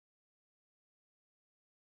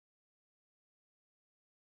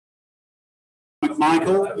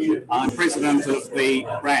Michael. I'm president of the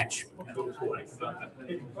branch.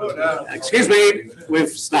 Excuse me, we've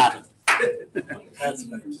started.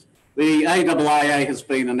 The AIIA has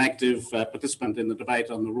been an active participant in the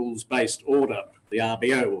debate on the rules-based order, the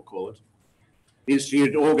RBO we'll call it. The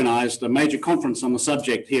Institute organised a major conference on the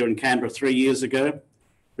subject here in Canberra 3 years ago.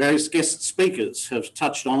 Various guest speakers have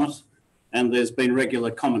touched on it, and there's been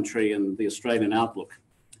regular commentary in the Australian Outlook.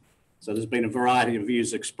 So there's been a variety of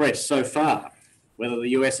views expressed so far, whether the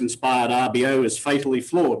US-inspired RBO is fatally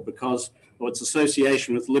flawed because of its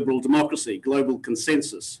association with liberal democracy, global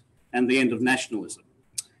consensus, and the end of nationalism,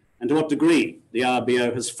 and to what degree the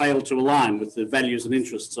RBO has failed to align with the values and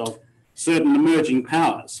interests of certain emerging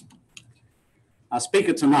powers. Our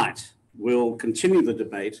speaker tonight will continue the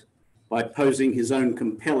debate by posing his own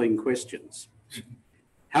compelling questions.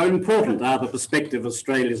 How important are the perspective of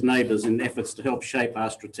Australia's neighbours in efforts to help shape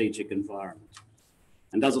our strategic environment?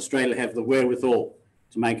 And does Australia have the wherewithal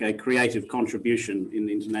to make a creative contribution in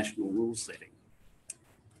international rule setting?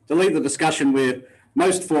 To lead the discussion, we're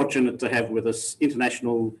most fortunate to have with us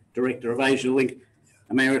International Director of Asia Link,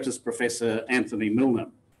 Emeritus Professor Anthony Milner.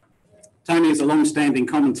 Tony is a long-standing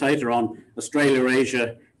commentator on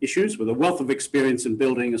Australia-Asia issues with a wealth of experience in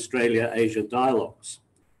building Australia-Asia dialogues.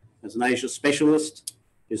 As an Asia specialist,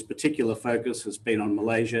 his particular focus has been on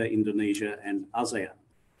Malaysia, Indonesia, and ASEAN.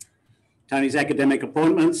 Tony's academic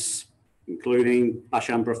appointments, including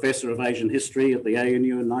Basham Professor of Asian History at the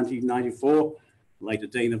ANU in 1994, later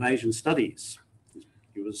Dean of Asian Studies.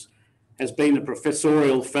 He has been a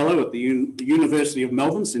professorial fellow at the University of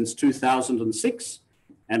Melbourne since 2006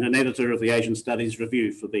 and an editor of the Asian Studies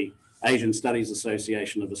Review for the Asian Studies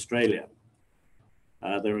Association of Australia.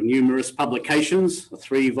 There are numerous publications, a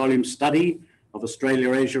 3-volume study of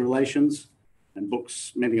Australia-Asia relations, and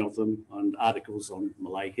books, many of them, and articles on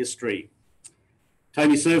Malay history.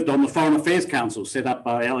 Tony served on the Foreign Affairs Council set up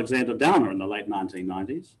by Alexander Downer in the late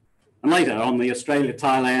 1990s, and later on the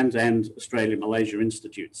Australia-Thailand and Australia-Malaysia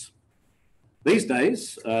Institutes. These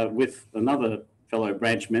days, with another fellow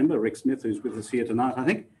branch member, Rick Smith, who's with us here tonight, I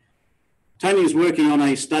think, Tony is working on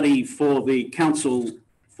a study for the Council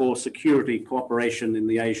for Security Cooperation in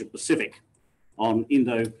the Asia-Pacific on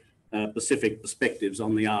Indo-Pacific perspectives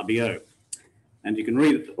on the RBO. And you can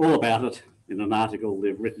read all about it in an article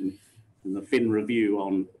they've written in the Fin Review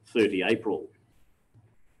on 30 April.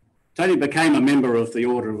 Tony became a member of the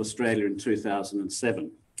Order of Australia in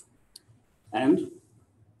 2007. And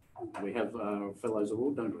we have our Fellows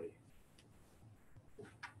Award, don't we?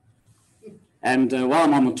 And while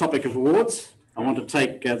I'm on the topic of awards, I want to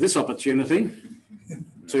take this opportunity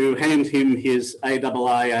to hand him his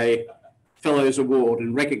AIIA Fellows Award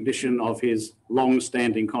in recognition of his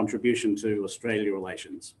long-standing contribution to Australia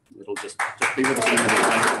relations. It'll just be with us in a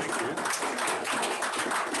minute.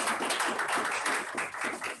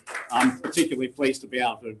 I'm particularly pleased to be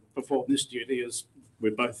able to perform this duty as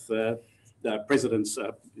we're both presidents,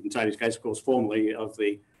 in Tony's case, of course, formerly of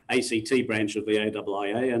the ACT branch of the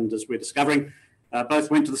AIIA, and as we're discovering, both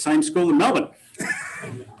went to the same school in Melbourne,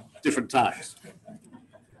 different times.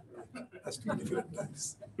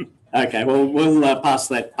 Okay, well, we'll pass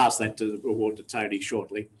that award to Tony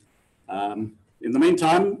shortly. In the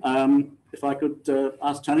meantime, if I could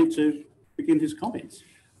ask Tony to begin his comments.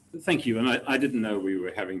 Thank you, and I didn't know we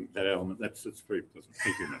were having that element. That's very pleasant.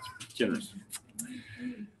 Thank you, that's generous.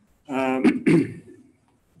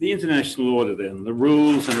 The international order then, the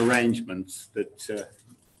rules and arrangements that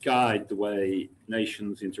guide the way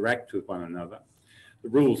nations interact with one another, the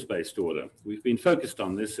rules-based order. We've been focused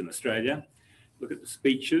on this in Australia. Look at the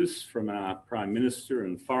speeches from our Prime Minister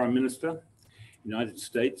and Foreign Minister. United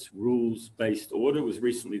States rules-based order was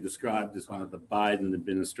recently described as one of the Biden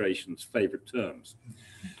administration's favourite terms.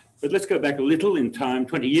 But let's go back a little in time,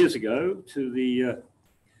 20 years ago, to the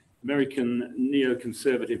American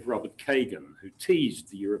neoconservative Robert Kagan, who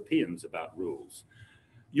teased the Europeans about rules.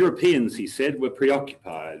 Europeans, he said, were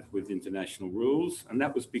preoccupied with international rules, and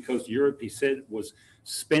that was because Europe, he said, was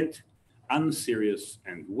spent, unserious,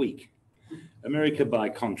 and weak. America, by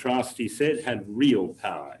contrast, he said, had real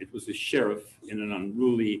power. It was a sheriff in an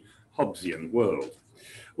unruly Hobbesian world.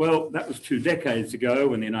 Well, that was 2 decades ago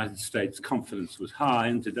when the United States' confidence was high,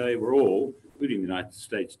 and today we're all, including the United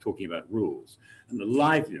States, talking about rules. And the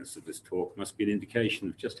liveliness of this talk must be an indication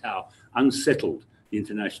of just how unsettled the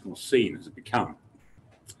international scene has become.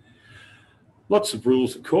 Lots of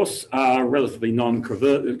rules, of course, are relatively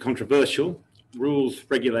non-controversial. Rules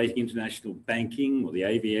regulating international banking or the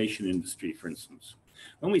aviation industry, for instance.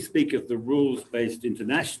 When we speak of the rules-based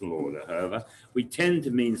international order, however, we tend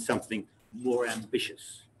to mean something more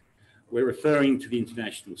ambitious. We're referring to the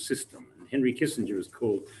international system. Henry Kissinger has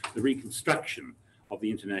called the reconstruction of the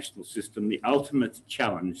international system, the ultimate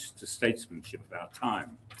challenge to statesmanship of our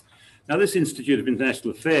time. Now, this Institute of International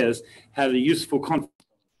Affairs had a useful conference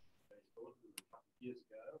years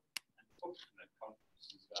ago, and fortunate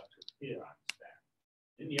conferences are to appear, I understand.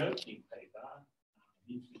 In the opening paper,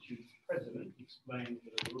 the Institute's president explained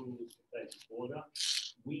that a rules-based order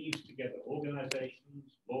weaves together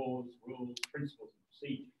organizations, laws, rules, principles, and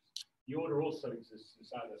procedures. The order also exists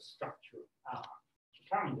inside a structure of power. The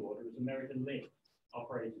current order is American-led,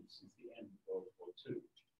 operated since the end of World War II.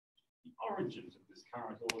 The origins of this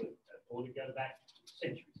current order go back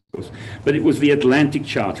centuries. But it was the Atlantic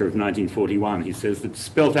Charter of 1941, he says, that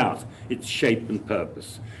spelt out its shape and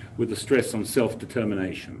purpose, with a stress on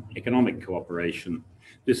self-determination, economic cooperation,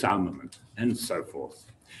 disarmament, and so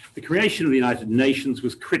forth. The creation of the United Nations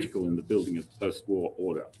was critical in the building of the post-war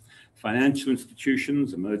order. Financial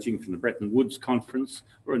institutions emerging from the Bretton Woods Conference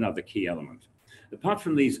were another key element. Apart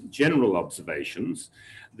from these general observations,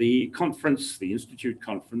 the conference, the Institute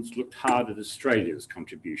conference, looked hard at Australia's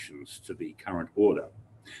contributions to the current order.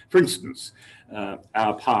 For instance,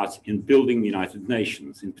 our part in building the United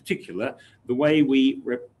Nations, in particular, the way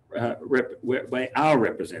where our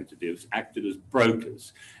representatives acted as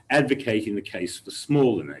brokers, advocating the case for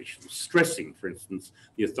smaller nations, stressing, for instance,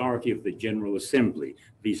 the authority of the General Assembly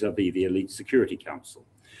vis-à-vis the Elite Security Council.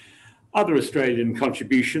 Other Australian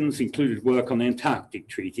contributions included work on the Antarctic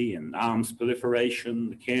Treaty and arms proliferation,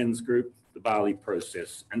 the Cairns Group, the Bali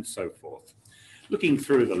process, and so forth. Looking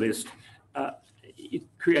through the list, it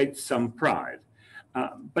creates some pride.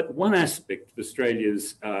 But one aspect of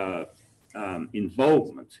Australia's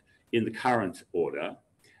involvement in the current order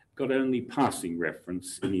got only passing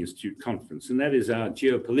reference in the Institute conference, and that is our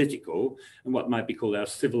geopolitical and what might be called our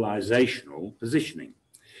civilizational positioning.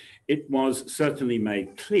 It was certainly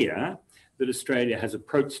made clear that Australia has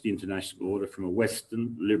approached the international order from a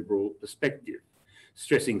Western liberal perspective,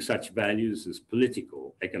 stressing such values as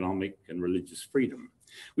political, economic, and religious freedom.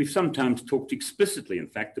 We've sometimes talked explicitly, in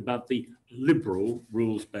fact, about the liberal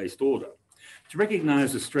rules-based order. To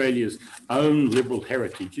recognise Australia's own liberal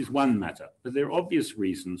heritage is one matter, but there are obvious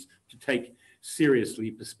reasons to take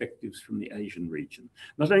seriously perspectives from the Asian region.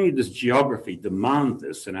 Not only does geography demand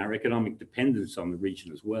this and our economic dependence on the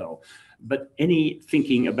region as well, but any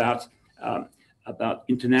thinking about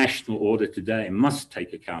international order today must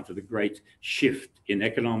take account of the great shift in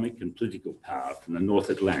economic and political power from the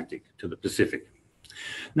North Atlantic to the Pacific.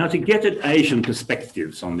 Now, to get at Asian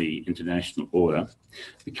perspectives on the international order,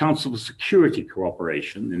 the Council for Security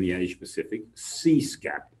Cooperation in the Asia-Pacific,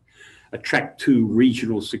 CSCAP, a Track 2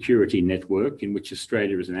 regional security network in which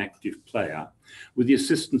Australia is an active player, with the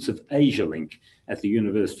assistance of AsiaLink at the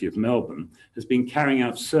University of Melbourne, has been carrying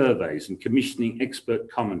out surveys and commissioning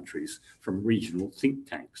expert commentaries from regional think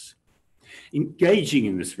tanks. Engaging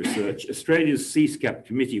in this research, Australia's CSCAP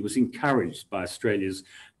committee was encouraged by Australia's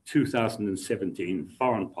 2017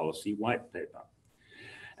 Foreign Policy White Paper.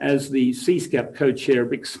 As the CSCAP co-chair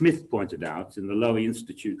Rick Smith pointed out in the Lowy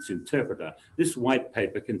Institute's Interpreter, this white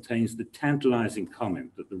paper contains the tantalising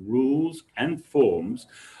comment that the rules and forms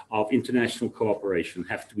of international cooperation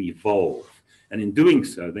have to evolve, and in doing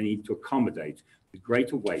so, they need to accommodate the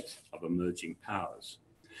greater weight of emerging powers.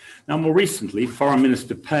 Now, more recently, Foreign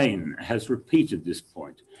Minister Payne has repeated this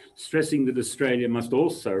point, stressing that Australia must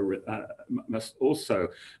also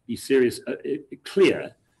be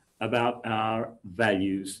clear about our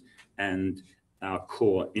values and our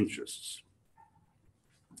core interests.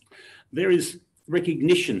 There is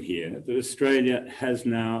recognition here that Australia has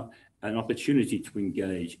now an opportunity to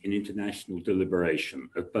engage in international deliberation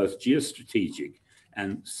of both geostrategic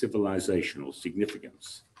and civilizational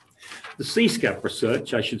significance. The CSCAP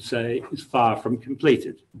research, I should say, is far from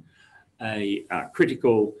completed. A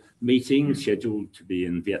critical meeting scheduled to be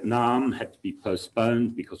in Vietnam had to be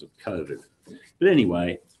postponed because of COVID. But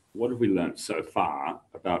anyway, what have we learnt so far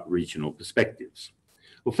about regional perspectives?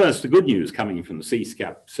 Well, first, the good news coming from the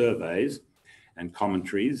CSCAP surveys and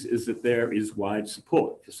commentaries is that there is wide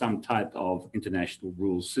support for some type of international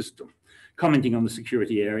rules system. Commenting on the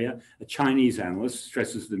security area, a Chinese analyst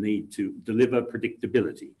stresses the need to deliver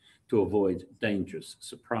predictability to avoid dangerous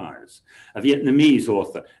surprise. A Vietnamese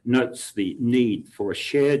author notes the need for a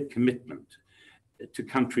shared commitment to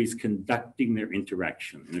countries conducting their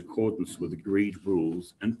interaction in accordance with agreed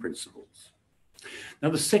rules and principles.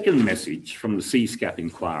 Now, the second message from the CSCAP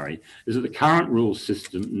inquiry is that the current rules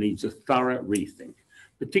system needs a thorough rethink,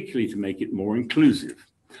 particularly to make it more inclusive.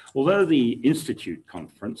 Although the Institute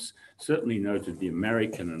conference certainly noted the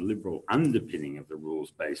American and liberal underpinning of the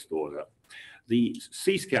rules-based order, the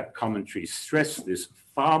CSCAP commentaries stress this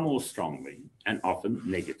far more strongly and often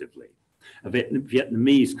negatively. A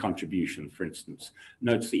Vietnamese contribution, for instance,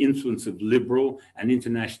 notes the influence of liberal and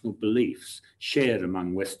international beliefs shared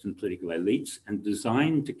among Western political elites and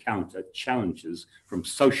designed to counter challenges from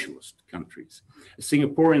socialist countries. A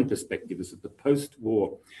Singaporean perspective is that the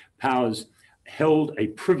post-war powers held a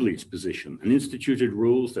privileged position and instituted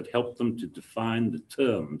rules that helped them to define the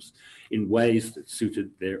terms in ways that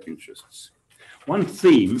suited their interests. One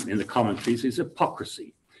theme in the commentaries is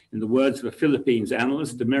hypocrisy. In the words of a Philippines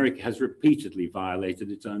analyst, America has repeatedly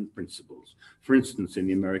violated its own principles, for instance, in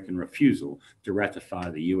the American refusal to ratify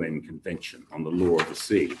the UN Convention on the Law of the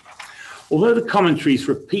Sea. Although the commentaries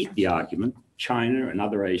repeat the argument, China and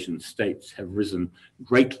other Asian states have risen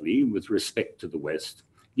greatly with respect to the West,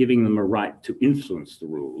 giving them a right to influence the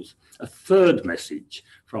rules. A third message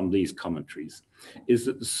from these commentaries is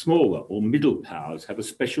that the smaller or middle powers have a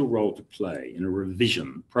special role to play in a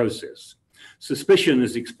revision process. Suspicion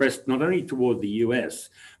is expressed not only toward the US,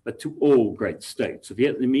 but to all great states. A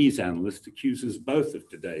Vietnamese analyst accuses both of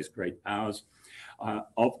today's great powers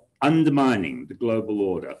of undermining the global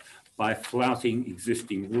order by flouting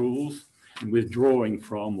existing rules and withdrawing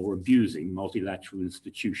from or abusing multilateral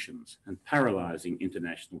institutions and paralyzing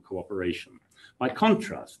international cooperation. By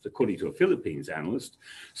contrast, according to a Philippines analyst,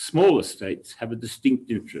 smaller states have a distinct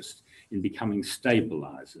interest in becoming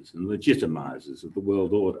stabilizers and legitimizers of the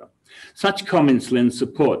world order. Such comments lend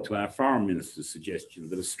support to our foreign minister's suggestion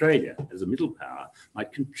that Australia, as a middle power,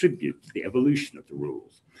 might contribute to the evolution of the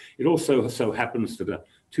rules. It also so happens that a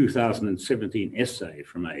 2017 essay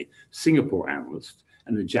from a Singapore analyst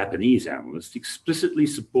and a Japanese analyst explicitly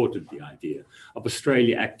supported the idea of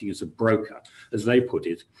Australia acting as a broker, as they put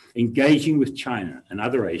it, engaging with China and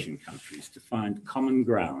other Asian countries to find common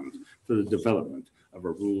ground for the development of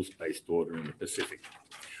a rules-based order in the Pacific.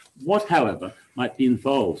 What, however, might be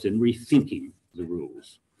involved in rethinking the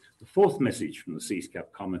rules? The fourth message from the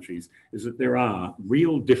CSCAP commentaries is that there are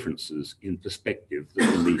real differences in perspective that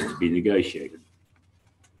will need to be negotiated.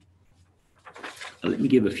 Now, let me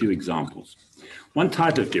give a few examples. One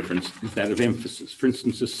type of difference is that of emphasis. For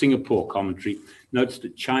instance, the Singapore commentary notes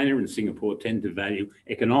that China and Singapore tend to value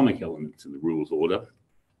economic elements in the rules order,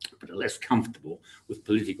 but are less comfortable with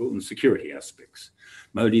political and security aspects.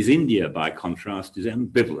 Modi's India, by contrast, is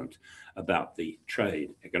ambivalent about the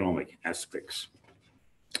trade economic aspects.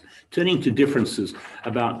 Turning to differences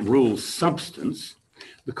about rules substance,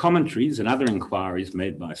 the commentaries and other inquiries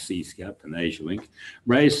made by CSCAP and AsiaLink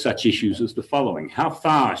raise such issues as the following. How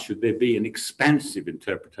far should there be an expansive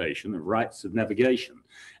interpretation of rights of navigation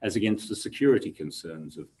as against the security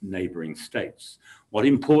concerns of neighbouring states? What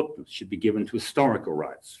importance should be given to historical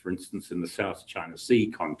rights, for instance, in the South China Sea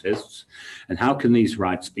contests, and how can these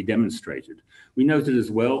rights be demonstrated? We noted as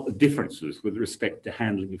well differences with respect to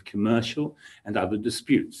handling of commercial and other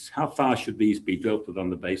disputes. How far should these be dealt with on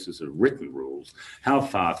the basis of written rules? How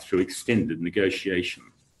far through extended negotiation?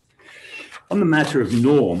 On the matter of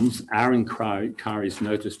norms, our inquiries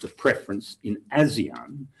noticed a preference in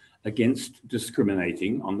ASEAN against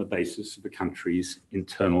discriminating on the basis of a country's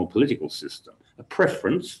internal political system, a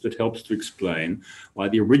preference that helps to explain why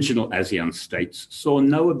the original ASEAN states saw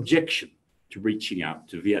no objection to reaching out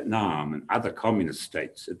to Vietnam and other communist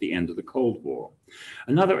states at the end of the Cold War.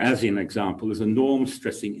 Another ASEAN example is a norm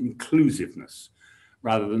stressing inclusiveness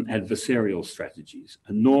rather than adversarial strategies,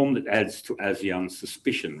 a norm that adds to ASEAN's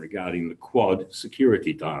suspicion regarding the Quad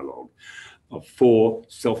security dialogue of four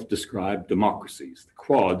self-described democracies, the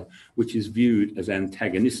Quad, which is viewed as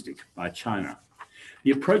antagonistic by China.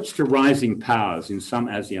 The approach to rising powers in some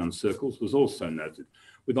ASEAN circles was also noted,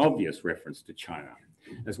 with obvious reference to China.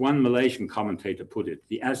 As one Malaysian commentator put it,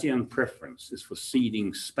 the ASEAN preference is for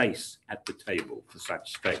ceding space at the table for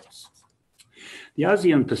such states. The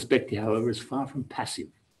ASEAN perspective, however, is far from passive.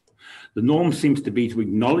 The norm seems to be to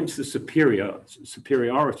acknowledge the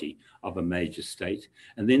superiority of a major state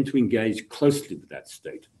and then to engage closely with that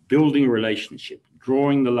state, building a relationship,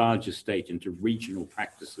 drawing the larger state into regional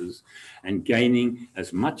practices and gaining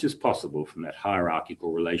as much as possible from that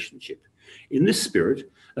hierarchical relationship. In this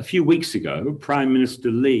spirit, a few weeks ago, Prime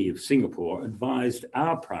Minister Lee of Singapore advised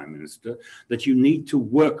our Prime Minister that you need to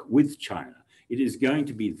work with China. It is going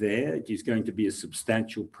to be there. It is going to be a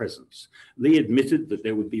substantial presence. Lee admitted that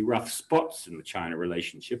there would be rough spots in the China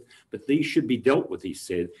relationship, but these should be dealt with, he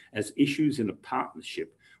said, as issues in a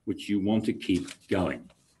partnership which you want to keep going.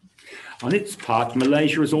 On its part,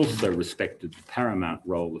 Malaysia has also respected the paramount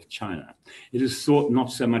role of China. It has sought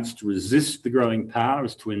not so much to resist the growing power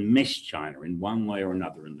as to enmesh China in one way or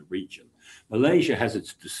another in the region. Malaysia has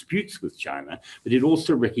its disputes with China, but it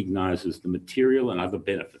also recognizes the material and other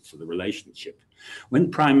benefits of the relationship. When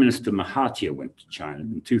Prime Minister Mahathir went to China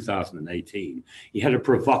in 2018, he had a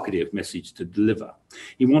provocative message to deliver.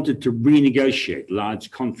 He wanted to renegotiate large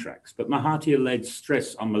contracts, but Mahathir laid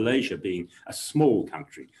stress on Malaysia being a small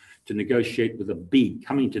country, coming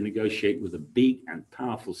to negotiate with a big and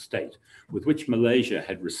powerful state with which Malaysia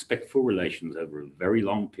had respectful relations over a very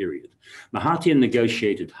long period. Mahathir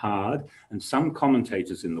negotiated hard, and some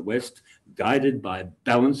commentators in the West, guided by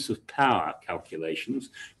balance of power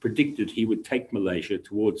calculations, predicted he would take Malaysia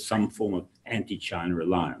towards some form of anti-China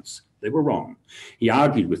alliance. They were wrong. He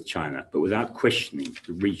argued with China, but without questioning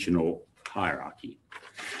the regional hierarchy.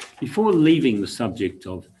 Before leaving the subject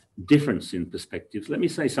of difference in perspectives, let me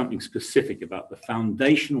say something specific about the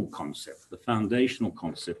foundational concept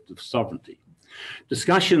of sovereignty.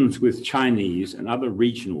 Discussions with Chinese and other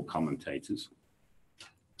regional commentators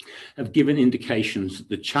have given indications that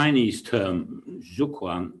the Chinese term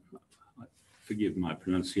 "zhuquan," forgive my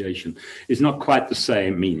pronunciation, is not quite the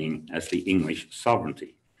same meaning as the English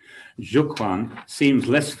sovereignty. Zhuquan seems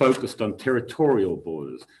less focused on territorial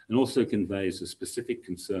borders and also conveys a specific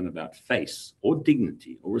concern about face or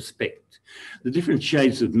dignity or respect. The different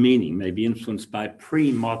shades of meaning may be influenced by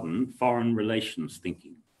pre-modern foreign relations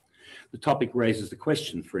thinking. The topic raises the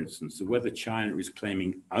question, for instance, of whether China is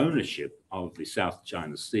claiming ownership of the South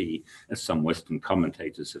China Sea, as some Western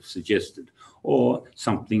commentators have suggested, or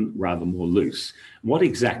something rather more loose. What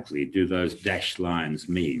exactly do those dashed lines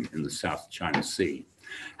mean in the South China Sea?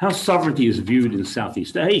 How sovereignty is viewed in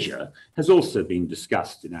Southeast Asia has also been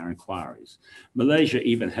discussed in our inquiries. Malaysia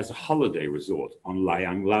even has a holiday resort on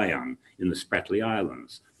Layang Layang in the Spratly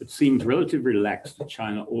Islands, but seems relatively relaxed that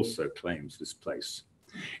China also claims this place.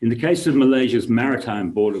 In the case of Malaysia's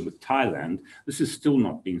maritime border with Thailand, this has still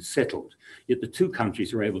not been settled, yet the two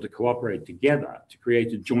countries are able to cooperate together to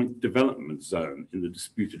create a joint development zone in the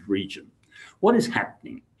disputed region. What is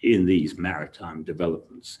happening in these maritime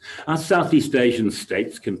developments? Are Southeast Asian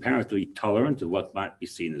states comparatively tolerant of what might be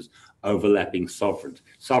seen as overlapping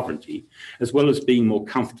sovereignty, as well as being more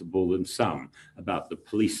comfortable than some about the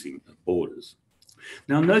policing of borders?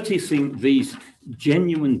 Now, noticing these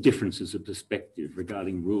genuine differences of perspective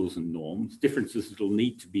regarding rules and norms, differences that will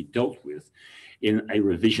need to be dealt with in a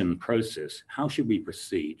revision process, how should we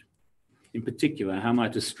proceed? In particular, how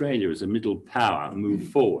might Australia as a middle power move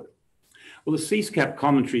forward? Well, the CSCAP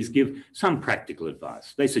commentaries give some practical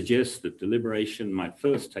advice. They suggest that deliberation might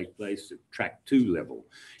first take place at track 2 level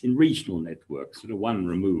in regional networks that are one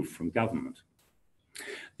removed from government.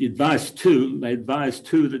 They advise too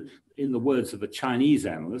that, in the words of a Chinese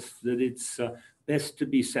analyst, that it's best to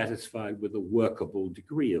be satisfied with a workable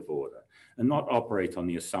degree of order and not operate on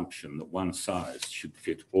the assumption that one size should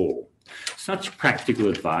fit all. Such practical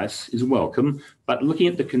advice is welcome, but looking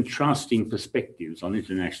at the contrasting perspectives on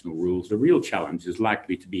international rules, the real challenge is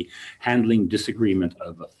likely to be handling disagreement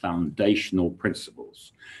over foundational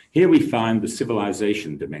principles. Here we find the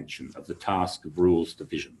civilization dimension of the task of rules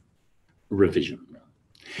revision.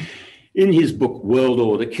 In his book, World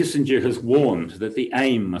Order, Kissinger has warned that the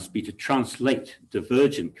aim must be to translate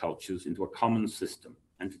divergent cultures into a common system,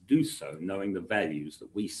 and to do so knowing the values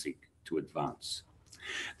that we seek to advance.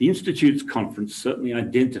 The Institute's conference certainly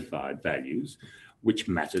identified values which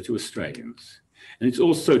matter to Australians. And it's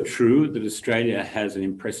also true that Australia has an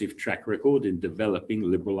impressive track record in developing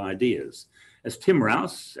liberal ideas. As Tim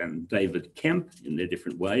Rouse and David Kemp, in their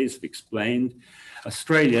different ways, have explained,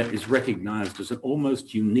 Australia is recognised as an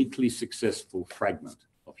almost uniquely successful fragment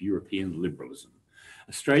of European liberalism.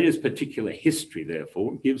 Australia's particular history,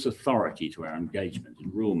 therefore, gives authority to our engagement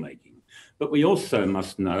in rulemaking. But we also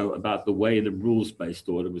must know about the way the rules-based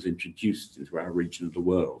order was introduced into our region of the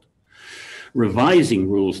world. Revising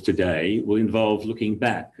rules today will involve looking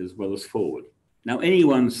back as well as forward. Now,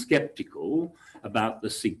 anyone sceptical about the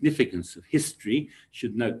significance of history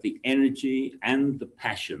should note the energy and the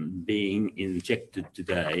passion being injected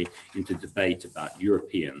today into debate about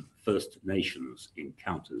European First Nations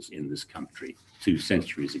encounters in this country 2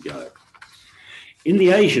 centuries ago. In the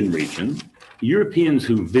Asian region, Europeans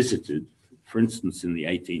who visited, for instance, in the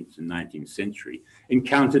 18th and 19th century,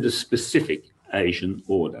 encountered a specific Asian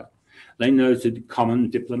order. They noted common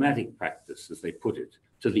diplomatic practice, as they put it,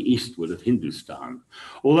 to the eastward of Hindustan.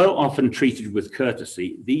 Although often treated with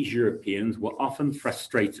courtesy, these Europeans were often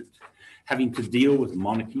frustrated, having to deal with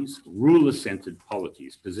monarchies, ruler-centered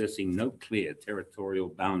polities possessing no clear territorial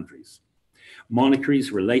boundaries.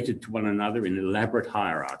 Monarchies related to one another in elaborate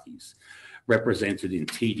hierarchies, represented in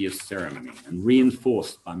tedious ceremony and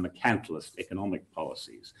reinforced by mercantilist economic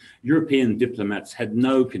policies. European diplomats had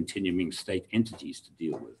no continuing state entities to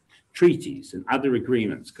deal with. Treaties and other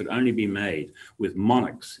agreements could only be made with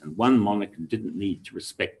monarchs, and one monarch didn't need to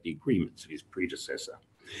respect the agreements of his predecessor.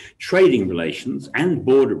 Trading relations and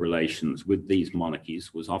border relations with these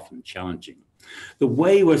monarchies was often challenging. The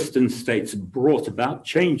way Western states brought about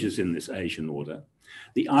changes in this Asian order,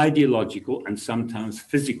 the ideological and sometimes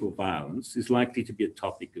physical violence is likely to be a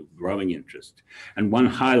topic of growing interest, and one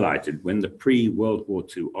highlighted when the pre-World War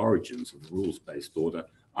II origins of the rules-based order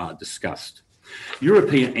are discussed.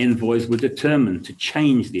 European envoys were determined to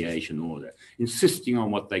change the Asian order, insisting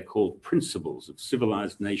on what they called principles of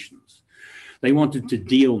civilized nations. They wanted to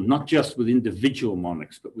deal not just with individual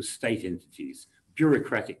monarchs, but with state entities,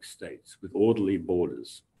 bureaucratic states with orderly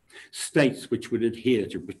borders, states which would adhere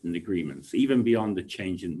to written agreements, even beyond the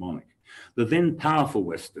change in monarch. The then powerful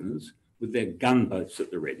Westerners, with their gunboats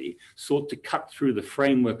at the ready, sought to cut through the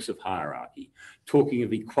frameworks of hierarchy, talking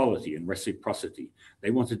of equality and reciprocity.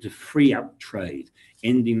 They wanted to free up trade,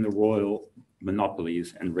 ending the royal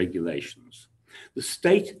monopolies and regulations. The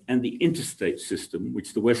state and the interstate system,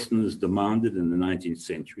 which the Westerners demanded in the 19th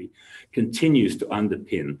century, continues to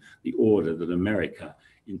underpin the order that America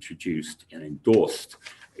introduced and endorsed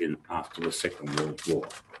after the Second World War.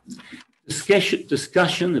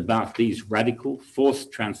 Discussion about these radical,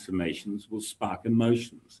 forced transformations will spark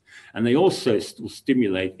emotions, and they also will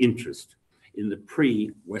stimulate interest in the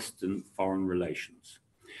pre-Western foreign relations.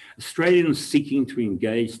 Australians seeking to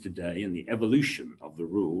engage today in the evolution of the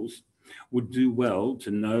rules would do well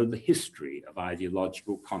to know the history of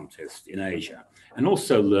ideological contest in Asia and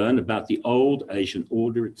also learn about the old Asian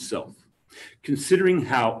order itself. Considering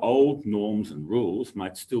how old norms and rules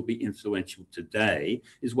might still be influential today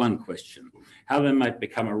is one question. How they might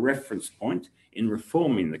become a reference point in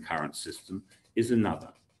reforming the current system is another.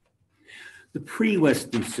 The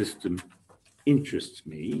pre-Western system interests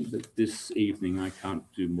me, but this evening I can't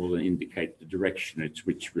do more than indicate the direction at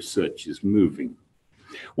which research is moving.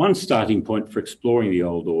 One starting point for exploring the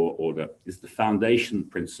old order is the foundation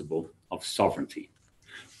principle of sovereignty.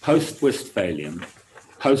 Post-Westphalian,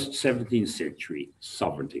 post-17th century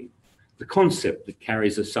sovereignty, the concept that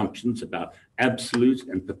carries assumptions about absolute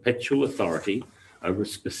and perpetual authority over a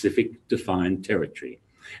specific defined territory,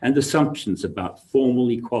 and assumptions about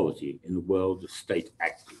formal equality in the world of state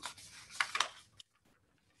actors.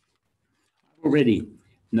 I've already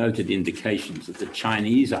noted indications that the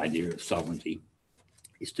Chinese idea of sovereignty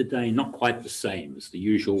is today not quite the same as the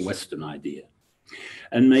usual Western idea,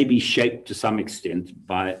 and may be shaped to some extent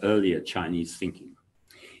by earlier Chinese thinking.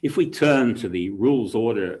 If we turn to the rules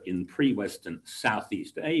order in pre-Western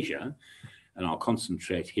Southeast Asia, and I'll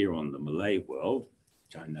concentrate here on the Malay world,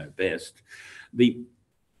 which I know best, the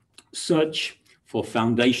search for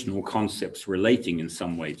foundational concepts relating in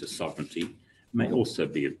some way to sovereignty may also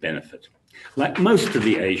be of benefit. Like most of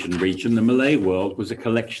the Asian region, the Malay world was a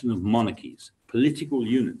collection of monarchies, political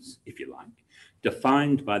units, if you like,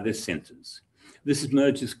 defined by their centers. This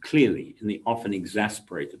emerges clearly in the often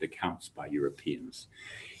exasperated accounts by Europeans.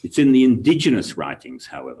 It's in the indigenous writings,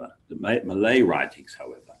 however, the Malay writings,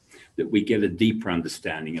 however, that we get a deeper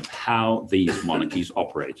understanding of how these monarchies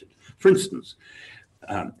operated. For instance,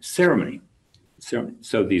 ceremony,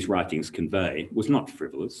 so these writings convey, was not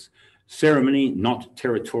frivolous. Ceremony, not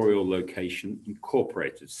territorial location,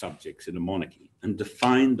 incorporated subjects in a monarchy and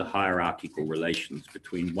defined the hierarchical relations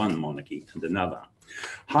between one monarchy and another.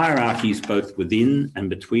 Hierarchies both within and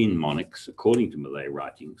between monarchs, according to Malay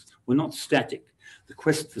writings, were not static. The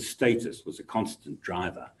quest for status was a constant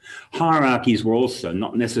driver. Hierarchies were also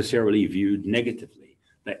not necessarily viewed negatively.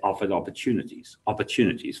 They offered opportunities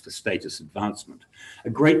for status advancement. A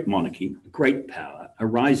great monarchy, a great power, a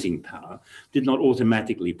rising power did not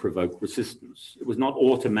automatically provoke resistance. It was not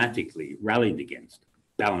automatically rallied against,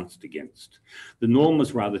 balanced against. The norm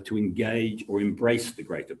was rather to engage or embrace the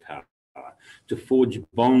greater power, to forge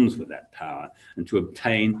bonds with that power and to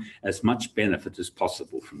obtain as much benefit as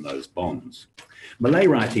possible from those bonds. Malay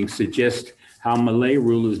writings suggest how Malay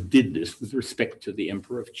rulers did this with respect to the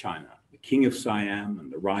Emperor of China, the King of Siam,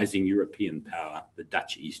 and the rising European power, the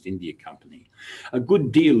Dutch East India Company. A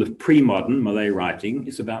good deal of pre-modern Malay writing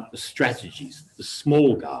is about the strategies the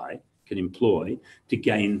small guy can employ to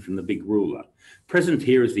gain from the big ruler. Present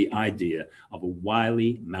here is the idea of a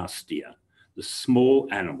wily mouse deer, the small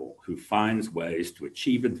animal who finds ways to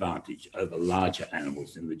achieve advantage over larger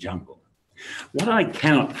animals in the jungle. What I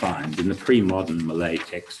cannot find in the pre-modern Malay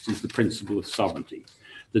text is the principle of sovereignty,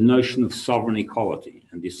 the notion of sovereign equality,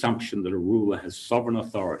 and the assumption that a ruler has sovereign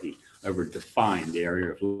authority over a defined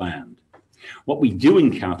area of land. What we do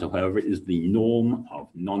encounter, however, is the norm of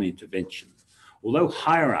non-intervention, Although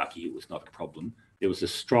hierarchy was not a problem, there was a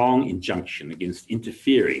strong injunction against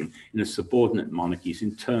interfering in a subordinate monarchy's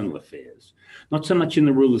internal affairs, not so much in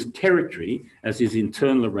the ruler's territory as his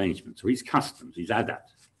internal arrangements or his customs, his adat.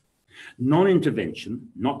 Non-intervention,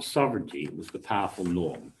 not sovereignty, was the powerful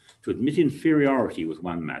norm. To admit inferiority was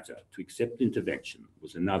one matter, to accept intervention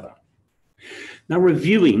was another. Now,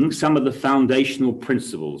 reviewing some of the foundational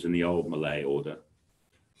principles in the old Malay order: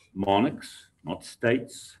 monarchs, not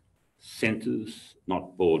states; centres,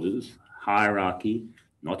 not borders; hierarchy,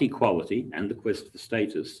 not equality and the quest for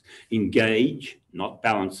status; engage, not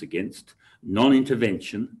balance against;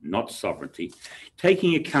 non-intervention, not sovereignty.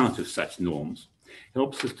 Taking account of such norms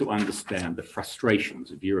helps us to understand the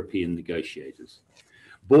frustrations of European negotiators.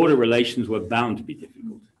 Border relations were bound to be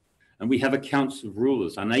difficult, and we have accounts of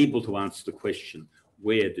rulers unable to answer the question,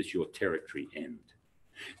 where does your territory end?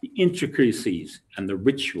 The intricacies and the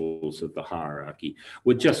rituals of the hierarchy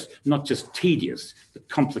were not just tedious, but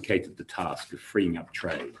complicated the task of freeing up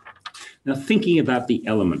trade. Now, thinking about the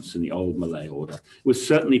elements in the old Malay order, it was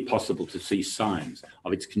certainly possible to see signs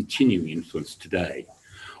of its continuing influence today.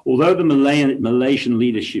 Although the Malaysian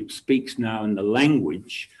leadership speaks now in the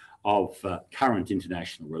language of current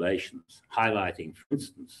international relations, highlighting, for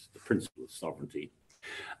instance, the principle of sovereignty,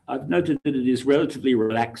 I've noted that it is relatively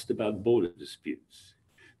relaxed about border disputes.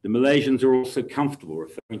 The Malaysians are also comfortable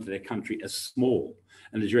referring to their country as small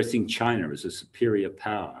and addressing China as a superior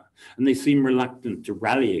power, and they seem reluctant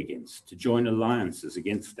to join alliances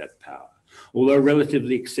against that power. Although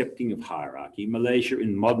relatively accepting of hierarchy, Malaysia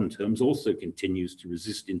in modern terms also continues to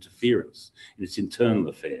resist interference in its internal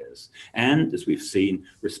affairs and, as we've seen,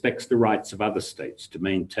 respects the rights of other states to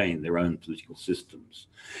maintain their own political systems.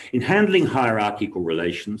 In handling hierarchical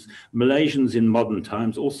relations, Malaysians in modern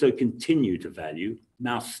times also continue to value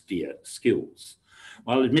mouse-steer skills.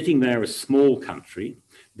 While admitting they are a small country,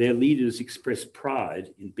 their leaders express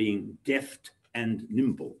pride in being deft and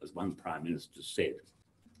nimble, as one Prime Minister said.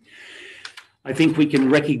 I think we can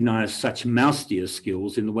recognise such mouse-steer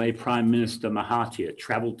skills in the way Prime Minister Mahathir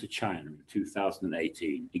travelled to China in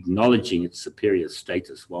 2018, acknowledging its superior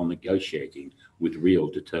status while negotiating with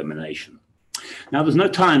real determination. Now, there's no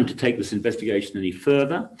time to take this investigation any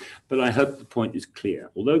further, but I hope the point is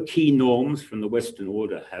clear. Although key norms from the Western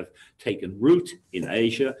order have taken root in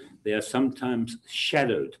Asia, they are sometimes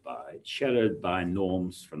shadowed by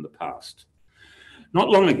norms from the past. Not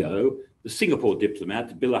long ago, the Singapore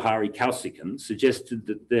diplomat, Bilahari Kausikan, suggested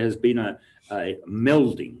that there has been a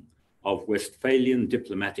melding of Westphalian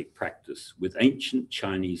diplomatic practice with ancient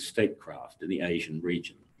Chinese statecraft in the Asian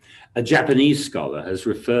region. A Japanese scholar has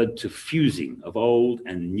referred to fusing of old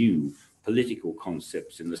and new political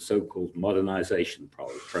concepts in the so-called modernization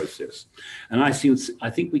process. And I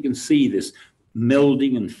think we can see this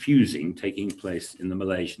melding and fusing taking place in the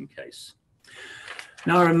Malaysian case.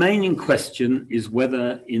 Now, our remaining question is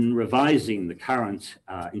whether, in revising the current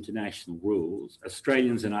international rules,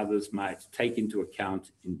 Australians and others might take into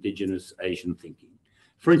account indigenous Asian thinking.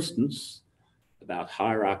 For instance, about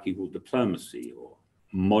hierarchical diplomacy or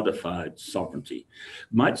modified sovereignty.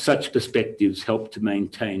 Might such perspectives help to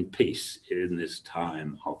maintain peace in this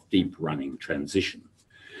time of deep-running transition?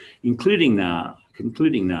 Concluding now,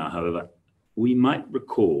 however, we might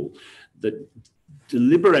recall that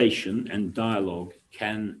deliberation and dialogue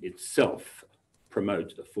can itself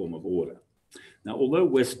promote a form of order. Now, although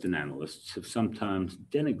Western analysts have sometimes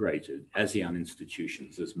denigrated ASEAN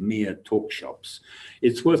institutions as mere talk shops,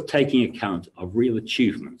 it's worth taking account of real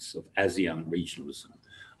achievements of ASEAN regionalism,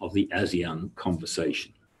 of the ASEAN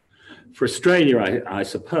conversation. For Australia, I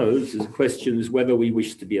suppose, the question is whether we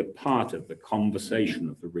wish to be a part of the conversation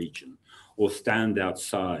of the region or stand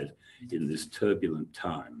outside in this turbulent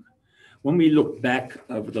time. When we look back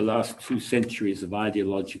over the last 2 centuries of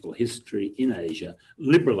ideological history in Asia,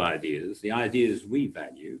 liberal ideas, the ideas we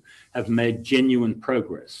value, have made genuine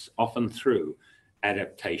progress, often through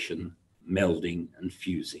adaptation, melding, and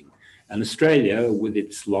fusing. And Australia, with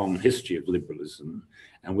its long history of liberalism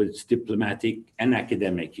and with its diplomatic and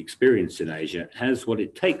academic experience in Asia, has what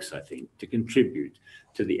it takes, I think, to contribute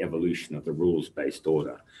to the evolution of the rules-based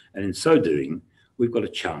order. And in so doing, we've got a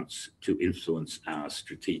chance to influence our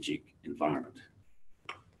strategic environment.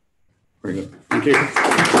 Very good. Thank you.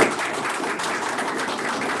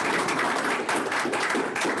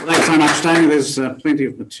 Thanks so much, Tony. There's plenty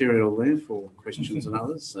of material there for questions and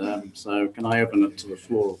others. So can I open it to the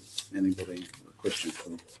floor? Anybody have a question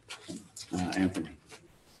for Anthony?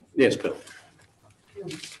 Yes, Bill. I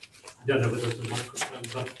don't know whether it's a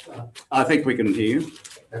microphone, but I think we can hear you.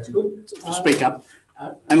 that's good. Speak up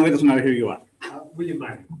and let us know who you are. William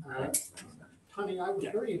May. Tony, I was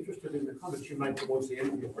very interested in the comments you made towards the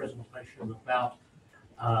end of your presentation about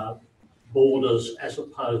borders as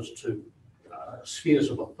opposed to spheres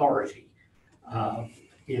of authority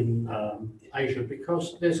in Asia,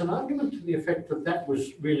 because there's an argument to the effect that that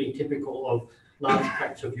was really typical of large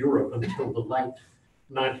tracts of Europe until the late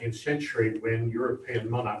 19th century, when European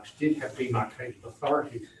monarchs did have demarcated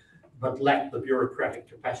authority, but lacked the bureaucratic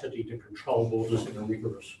capacity to control borders in a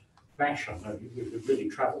rigorous fashion. You could really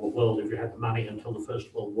travel the world if you had the money until the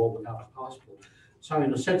First World War without a passport. So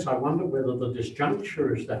in a sense, I wonder whether the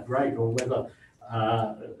disjuncture is that great, or whether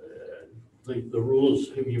the rulers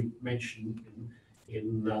whom you mentioned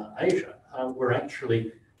in Asia were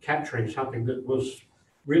actually capturing something that was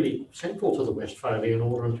really central to the Westphalian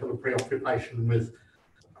order until the preoccupation with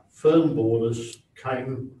firm borders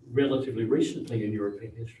came relatively recently in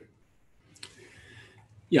European history.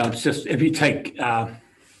 Yeah, it's just, if you take Thailand,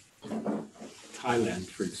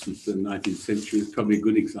 for instance, the 19th century is probably a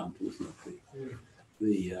good example, isn't it?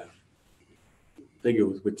 The figure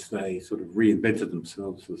with which they sort of reinvented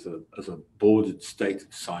themselves as a bordered state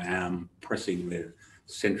of Siam, pressing their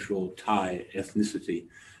central Thai ethnicity.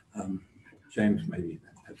 James maybe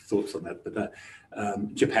have thoughts on that, but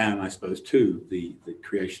Japan, I suppose, too, the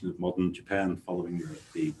creation of modern Japan following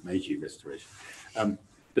the Meiji Restoration.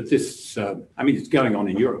 But this, I mean, it's going on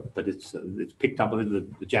in Europe, but it's picked up.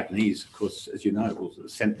 The Japanese, of course, as you know,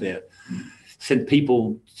 sent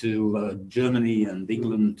people to Germany and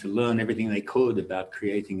England to learn everything they could about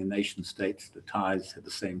creating a nation state. The Thais had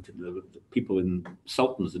the same. The people in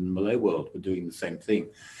sultans in the Malay world were doing the same thing.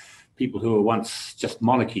 People who were once just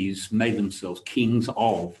monarchies made themselves kings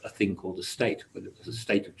of a thing called a state, whether it was the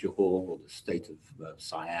state of Johor or the state of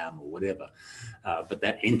Siam or whatever. But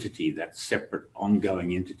that entity, that separate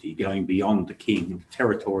ongoing entity going beyond the king,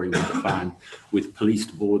 territory was defined with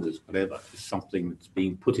policed borders, whatever, is something that's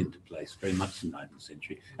being put into place very much in the 19th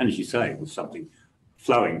century. And as you say, it was something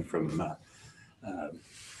flowing from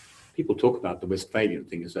people talk about the Westphalian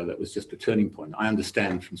thing as though that was just a turning point. I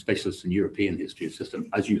understand from specialists in European history, it's just,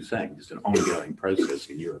 as you were saying, just an ongoing process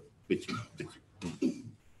in Europe. Any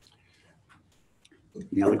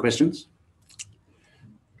other questions?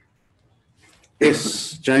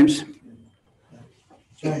 Yes, James.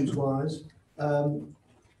 James Wise.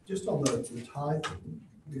 Just on the Thai thing,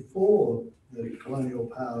 before the colonial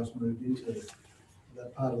powers moved into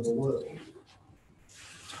that part of the world,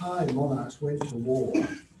 Thai monarchs went to war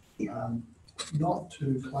not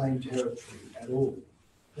to claim territory at all.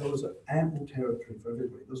 There was an ample territory for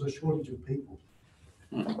everybody. There was a shortage of people.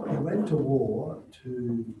 They went to war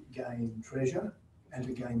to gain treasure and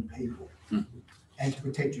to gain people and to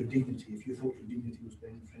protect your dignity if you thought your dignity was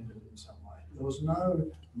being offended in some way. There was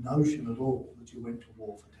no notion at all that you went to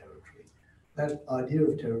war for territory. That idea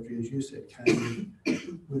of territory, as you said, came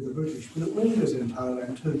with the British, but it lingers in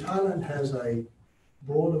Thailand too. Thailand has a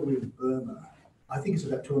border with Burma. I think it's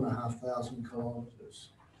about 2,500 kilometres.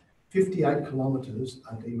 58 kilometres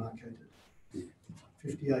are demarcated.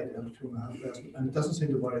 58 out of 2,500, and it doesn't seem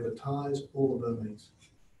to worry the Thais or the Burmese.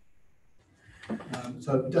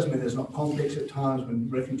 So it doesn't mean there's not conflicts at times when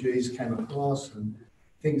refugees came across and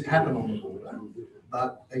things happen on the border.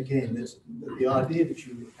 But again, the idea that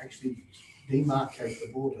you actually demarcate the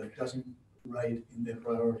border doesn't rate in their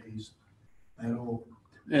priorities at all.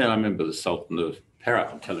 Yeah, I remember the Sultan of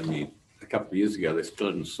Perak telling me a couple of years ago they still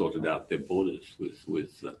hadn't sorted out their borders with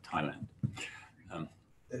Thailand.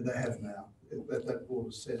 They have now. That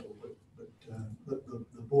border's settled, but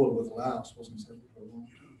the border with Laos wasn't settled for a long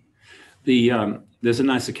time. There's a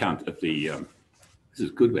nice account of the, this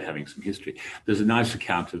is good, we're having some history. There's a nice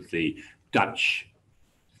account of the Dutch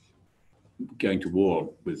going to war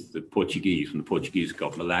with the Portuguese, when the Portuguese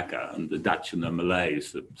got Malacca, and the Dutch and the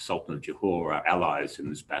Malays, the Sultan of Johor, are allies in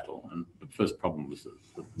this battle. And the first problem was that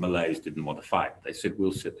the Malays didn't want to fight. They said,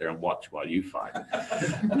 we'll sit there and watch while you fight.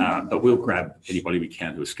 But we'll grab anybody we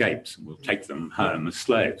can who escapes, and we'll take them home as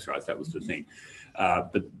slaves, right? That was the thing.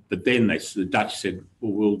 But then the Dutch said,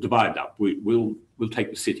 well, we'll divide up. We'll take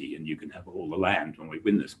the city and you can have all the land when we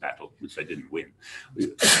win this battle, which they didn't win.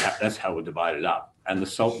 That's how we're divided up. And the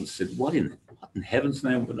Sultan said, what in heaven's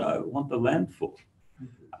name would I want the land for?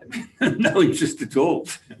 No interest at all.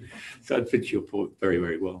 So it fits your point very,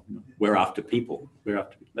 very well. We're after people.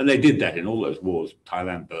 And they did that in all those wars,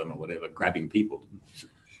 Thailand, Burma, whatever, grabbing people,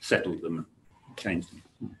 settled them, and changed them.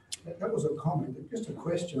 That was a comment, but just a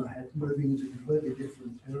question I had moving into completely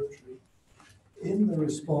different territory. In the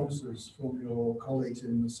responses from your colleagues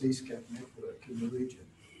in the CSCAP network in the region,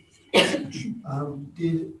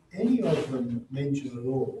 did any of them mention at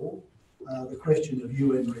all the question of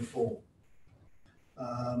UN reform?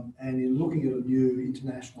 And in looking at a new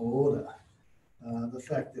international order, the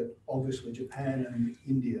fact that obviously Japan and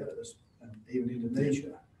India and even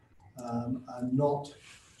Indonesia are not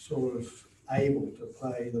sort of able to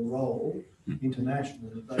play the role internationally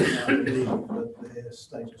that they might believe that their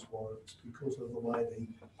status was because of the way the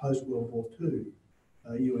post-World War II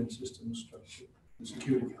UN system was structured, the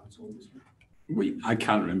Security Council, obviously. I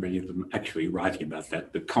can't remember any of them actually writing about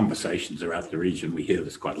that. The conversations around the region, we hear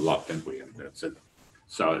this quite a lot, don't we? And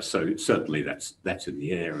so certainly that's in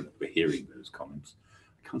the air, and we're hearing those comments.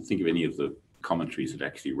 I can't think of any of the commentaries that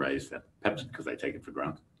actually raise that, perhaps because they take it for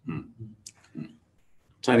granted.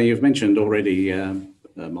 Tony, you've mentioned already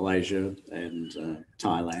Malaysia and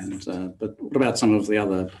Thailand, but what about some of the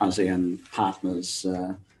other ASEAN partners,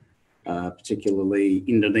 particularly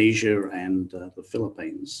Indonesia and the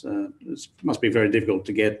Philippines? It must be very difficult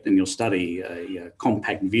to get in your study a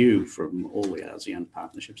compact view from all the ASEAN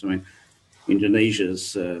partnerships. I mean,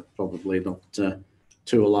 Indonesia's probably not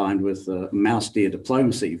too aligned with the mouse deer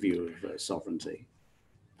diplomacy view of sovereignty.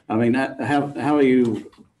 I mean, how are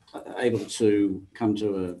you able to come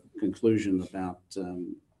to a conclusion about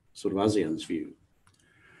sort of ASEAN's view?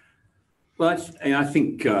 Well, I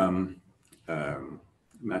think one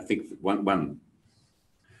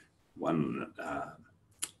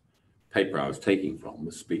paper I was taking from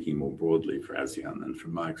was speaking more broadly for ASEAN, and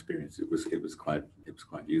from my experience, it was quite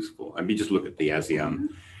useful. I mean, just look at the ASEAN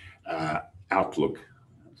outlook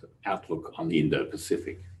on the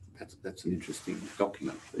Indo-Pacific. That's an interesting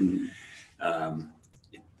document.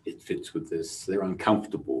 It fits with this. They're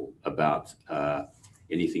uncomfortable about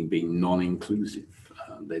anything being non-inclusive.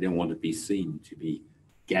 They don't want to be seen to be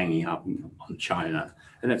ganging up on China,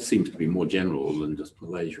 and that seems to be more general than just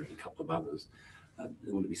Malaysia and a couple of others.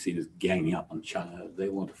 They want to be seen as ganging up on China. They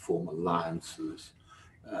want to form alliances.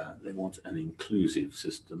 They want an inclusive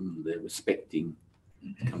system. They're respecting,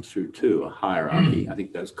 comes through too, a hierarchy. I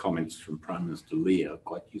think those comments from Prime Minister Lee are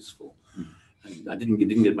quite useful. And I didn't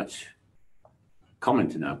get much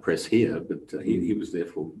comment in our press here, but he was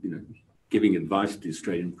therefore, giving advice to the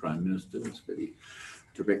Australian Prime Minister. It was very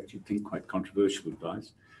direct, you'd think, quite controversial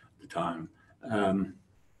advice at the time. I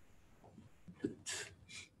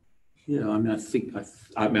think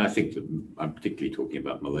that I'm particularly talking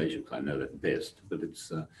about Malaysia because I know that best, but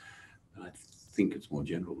I think it's more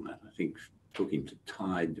general than that. I think talking to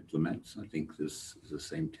Thai diplomats, I think there's the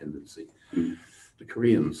same tendency. The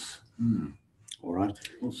Koreans, all right.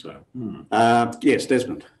 Also. Yes,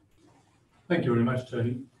 Desmond. Thank you very much,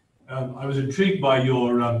 Tony. I was intrigued by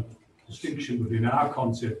your distinction between our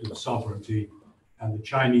concept of sovereignty and the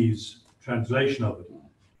Chinese translation of it.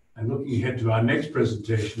 And looking ahead to our next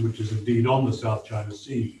presentation, which is indeed on the South China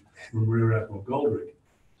Sea from Rear Admiral Goldrick,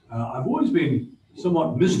 I've always been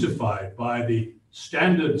somewhat mystified by the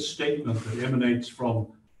standard statement that emanates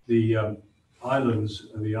from the islands,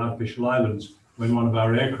 the artificial islands, when one of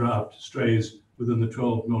our aircraft strays within the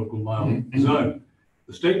 12 nautical mile zone.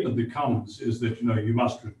 The statement that comes is that you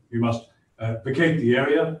must vacate the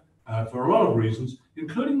area for a lot of reasons,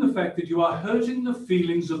 including the fact that you are hurting the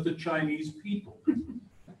feelings of the Chinese people.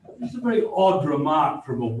 It's a very odd remark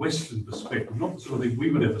from a Western perspective, not the sort of thing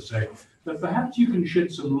we would ever say, but perhaps you can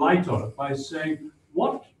shed some light on it by saying